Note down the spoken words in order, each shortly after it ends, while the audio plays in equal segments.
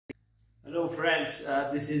Hello friends,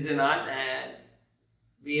 this is Anand and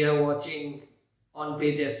we are watching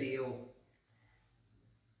on-page SEO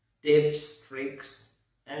tips, tricks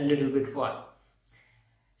and a little bit fun.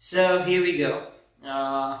 So here we go.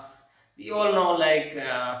 We all know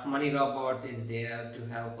Money Robot is there to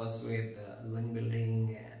help us with link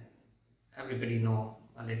building, and everybody know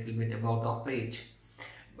a little bit about off-page.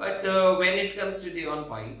 But when it comes to the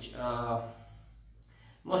on-page,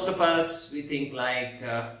 most of us we think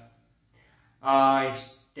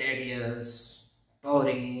it's tedious,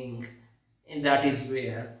 boring, and that is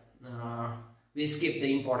where we skip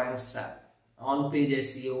the important step. On-page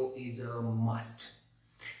SEO is a must.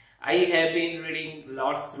 I have been reading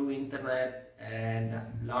lots through internet and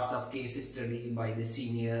lots of case study by the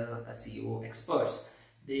senior SEO experts.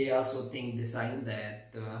 They also think the sign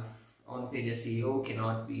that on-page SEO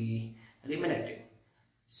cannot be eliminated.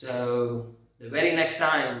 So the very next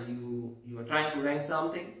time you are trying to rank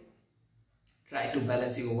something, try to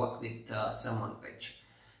balance your work with some on-page.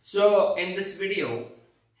 So in this video,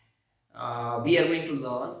 we are going to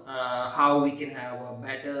learn how we can have a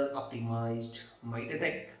better optimized meta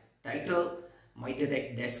tag title, meta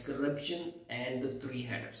tag description, and the 3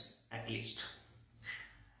 headers at least.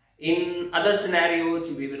 In other scenarios,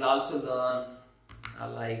 we will also learn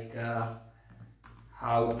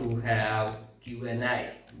how to have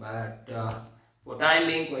Q&A, but for time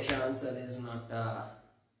being, question answer is not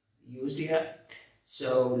used here.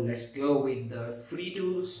 So let's go with the free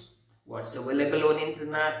tools, what's available on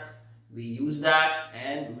internet. We use that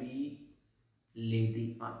and we leave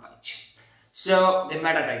the on-page. So the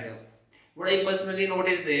meta title, what I personally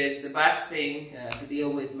notice is the best thing to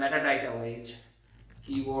deal with meta title is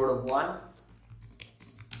keyword 1,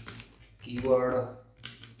 keyword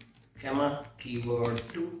comma, keyword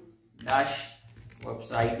 2 dash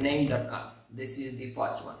website name.com. This is the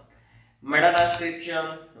first one. Meta description,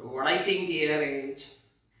 what I think here is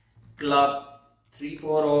club 3-4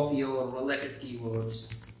 of your related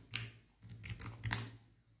keywords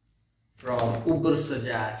from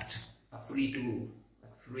Ubersuggest, a free tool,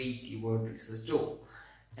 a free keyword research tool,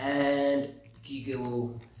 and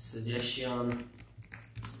Google suggestion,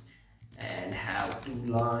 and have 2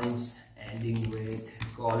 lines ending with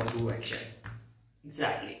call to action.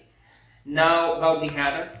 Exactly. Now about the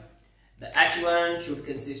header. The H1 should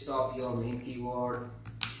consist of your main keyword.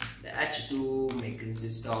 The H2 may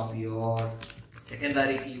consist of your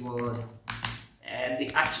secondary keyword, and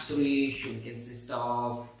the H3 should consist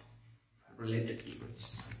of related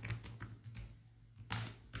keywords.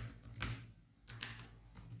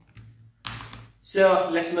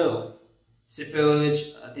 So let's move.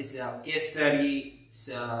 Suppose this is our case study.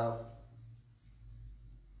 So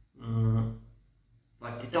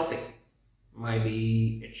what the topic?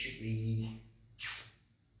 Maybe it should be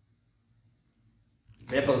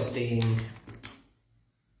web hosting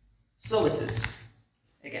services.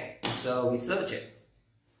 Okay, so we search it,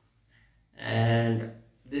 and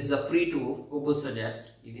this is a free tool,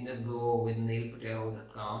 Ubersuggest. You can just go with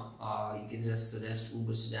neilpatel.com, or you can just suggest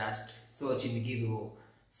Ubersuggest, search in the Google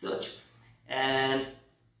search, and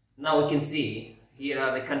now we can see here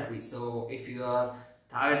are the countries. So if you are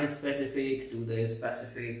target specific to the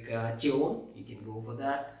specific zone, you can go for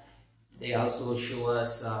that. They also show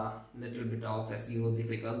us a little bit of SEO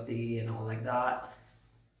difficulty and all like that.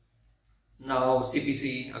 Now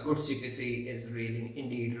CPC, a good CPC is really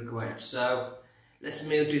indeed required. So let's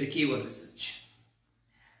move to the keyword research.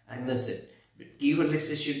 I miss it, but keyword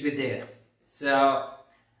research should be there. So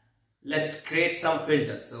let's create some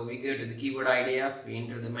filters. So we go to the keyword idea, we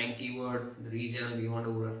enter the main keyword, the region we want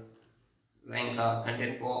to rank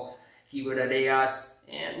content for, keyword ideas,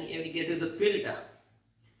 and here we get to the filter.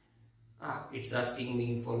 It's asking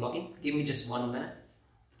me for login. Give me just 1 minute.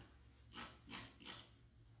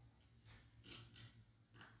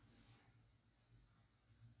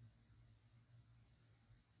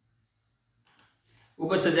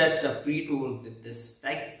 Ubersuggest a free tool with this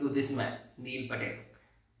tag to this man, Neil Patel,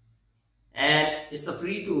 and it's a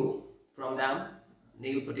free tool from them,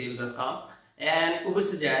 neilpatel.com. And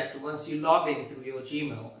Ubersuggest, once you log in through your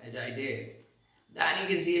Gmail, as I did, then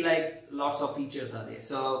you can see lots of features are there.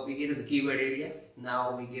 So we get to the keyword area.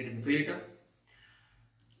 Now we get to the filter.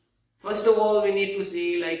 First of all, we need to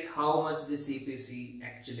see how much the CPC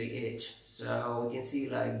actually is. So we can see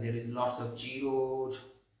there is lots of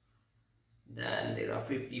zeros. Then there are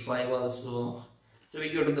 55 also. So we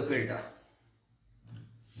go to the filter.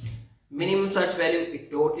 Minimum search value,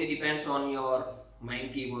 it totally depends on your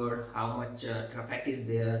main keyword, how much traffic is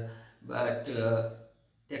there, but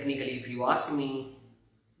technically if you ask me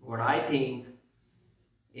what I think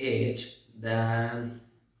is, then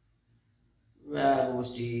web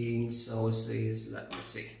hosting services, let me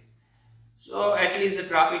see. So at least the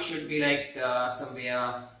traffic should be like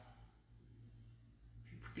somewhere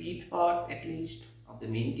 50th at least of the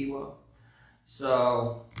main keyword.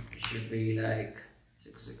 So it should be like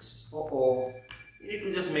 6600. You need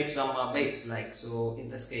to just make some base, like, so in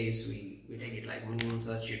this case we take it like minimum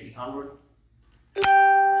search should be 100.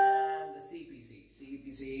 And the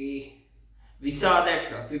CPC, we saw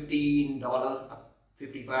that $15, $55,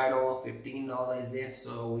 $15 is there,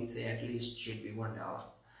 so we say at least should be $1.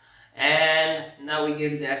 And now we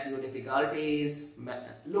get the SEO difficulties.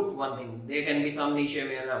 Look, one thing, there can be some niche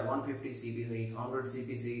where 150 CPC, 100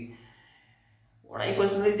 CPC. What I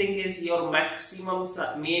personally think is your maximum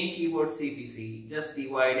main keyword CPC, just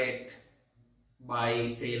divide it by,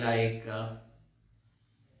 say, like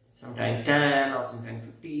sometime 10 or sometime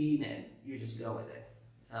 15, and you just go with it.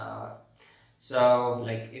 So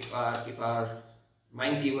like if our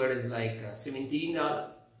main keyword is like $17,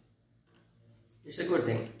 it's a good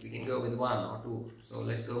thing. We can go with 1 or 2. So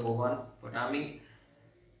let's go for 1 for timing.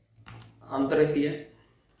 Enter here.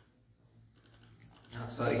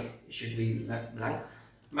 Sorry, it should be left blank.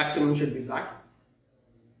 Maximum should be blank.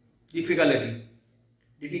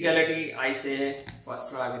 Difficulty, I say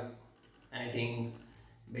first try with anything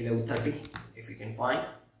below 30 if you can find,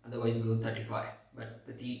 otherwise go 35, but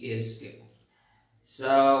the T is good.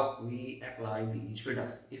 So we apply the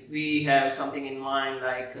filter. If we have something in mind,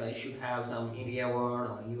 like you should have some India word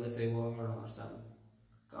or USA word or some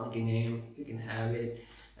county name, you can have it.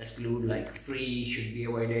 Exclude, like free should be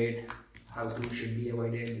avoided, how to should be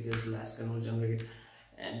avoided because less conversion rate,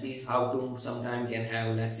 and these how to sometimes can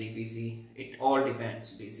have less CPC. It all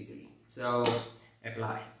depends basically. So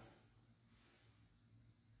apply.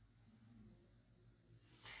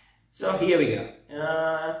 So here we go.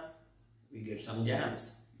 We get some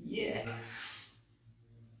jams. Yeah.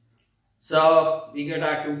 So we get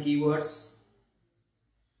our 2 keywords.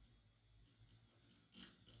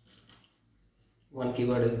 One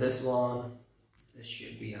keyword is this one. This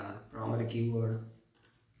should be our primary keyword.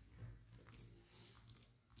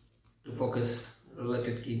 To focus,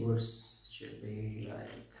 related keywords should be like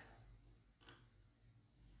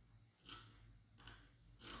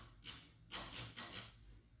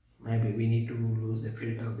maybe we need to lose the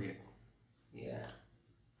filter bit. Yeah.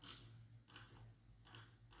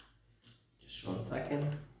 Just 1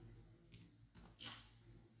 second.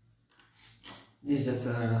 This is just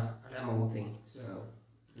a demo thing, so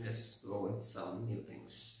just go with some new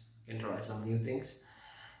things. You can try some new things.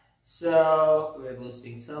 So web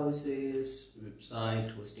hosting services,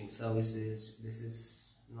 website hosting services. This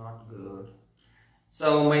is not good.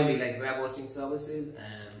 So maybe like web hosting services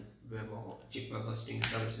and cheap web hosting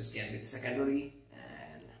services can be the secondary,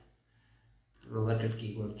 and related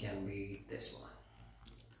keyword can be this one.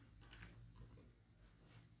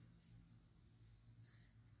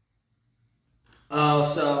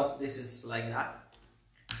 So this is like that.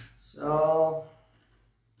 So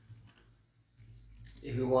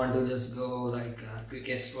if you want to just go like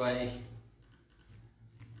quickest way,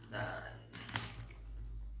 then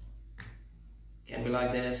can be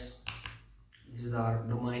like this. This is our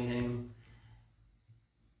domain name.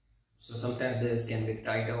 So sometimes this can be the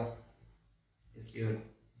title. It's good.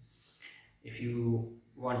 If you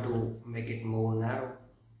want to make it more narrow,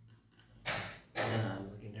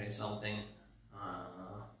 then we can try something.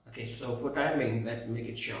 Okay, so for timing, let's make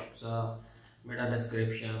it short. So meta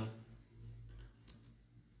description.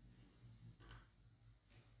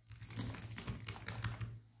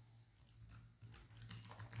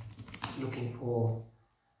 Looking for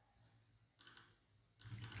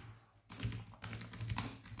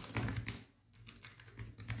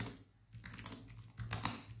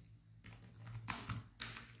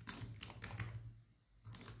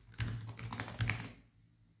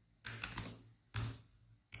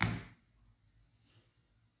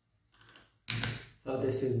so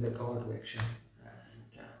this is the call to action,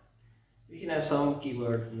 and we can have some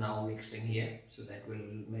keyword now mixed in here, so that will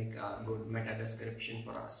make a good meta description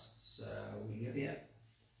for us. So we go here,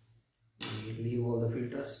 we leave all the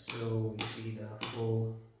filters, so we see the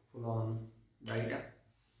full on data.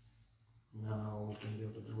 Now we can go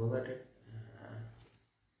to the related.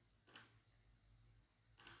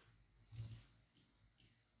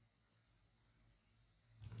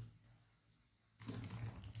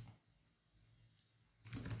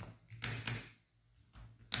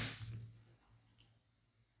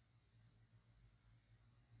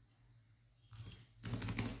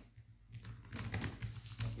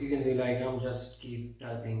 You can see like I'm just keep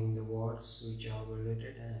typing the words which are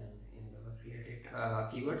related and in the related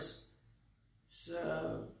keywords.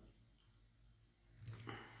 So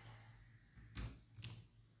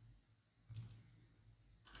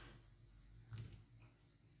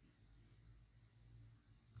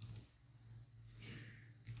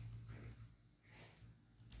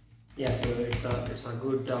Yeah, so it's a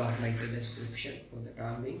good meta description for the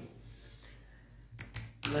time being.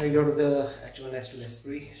 Now you go to the H1, S2,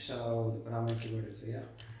 S3. So the parameter keyword is here.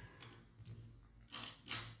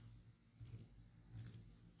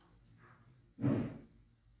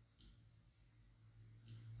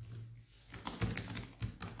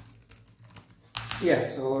 Yeah,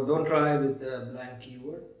 so don't try with the blank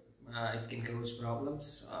keyword. It can cause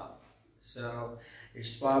problems. So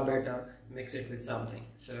it's far better mix it with something.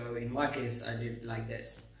 So in my case, I did like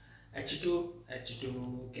this.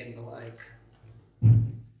 H2 can be like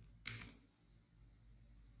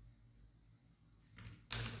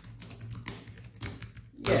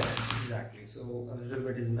yeah, exactly. So a little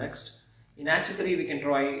bit is mixed. In H3, we can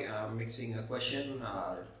try mixing a question,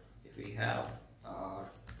 or if we have,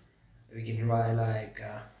 we can try like.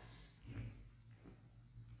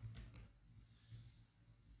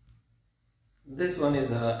 This one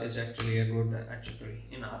is actually a good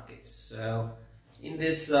H3 in our case. So in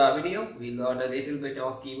this video, we learned a little bit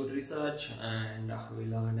of keyword research, and we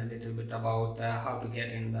learned a little bit about how to get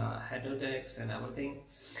in the header text and everything.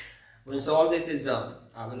 Once all this is done,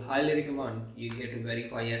 I will highly recommend you get to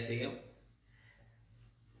verify SEO.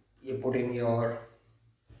 You put in your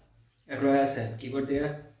address and keyword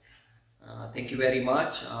there. Thank you very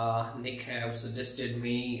much. Nick have suggested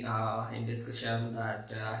me in discussion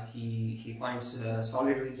that he finds a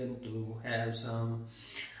solid reason to have some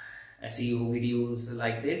SEO videos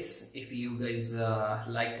like this. If you guys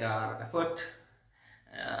like our effort,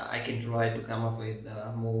 I can try to come up with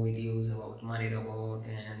more videos about money robot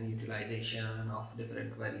and utilization of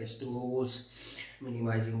different various tools,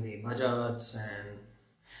 minimizing the budgets, and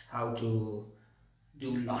how to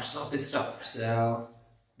do lots of this stuff. So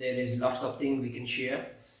there is lots of things we can share.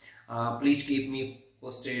 Please keep me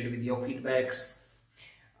posted with your feedbacks.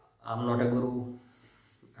 I'm not a guru,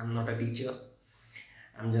 I'm not a teacher,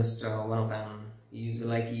 I'm just one of them user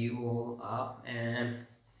like you all are. And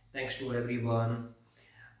thanks to everyone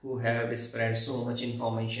who have spread so much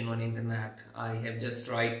information on internet. I have just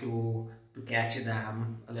tried to catch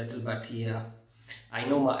them a little bit here. I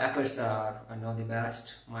know my efforts are not the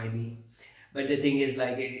best, might be, but the thing is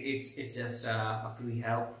like it's just a free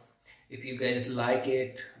help. If you guys like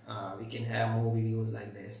it, we can have more videos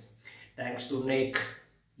like this. Thanks to Nick,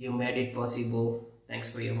 you made it possible.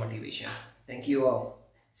 Thanks for your motivation. Thank you all.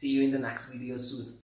 See you in the next video soon.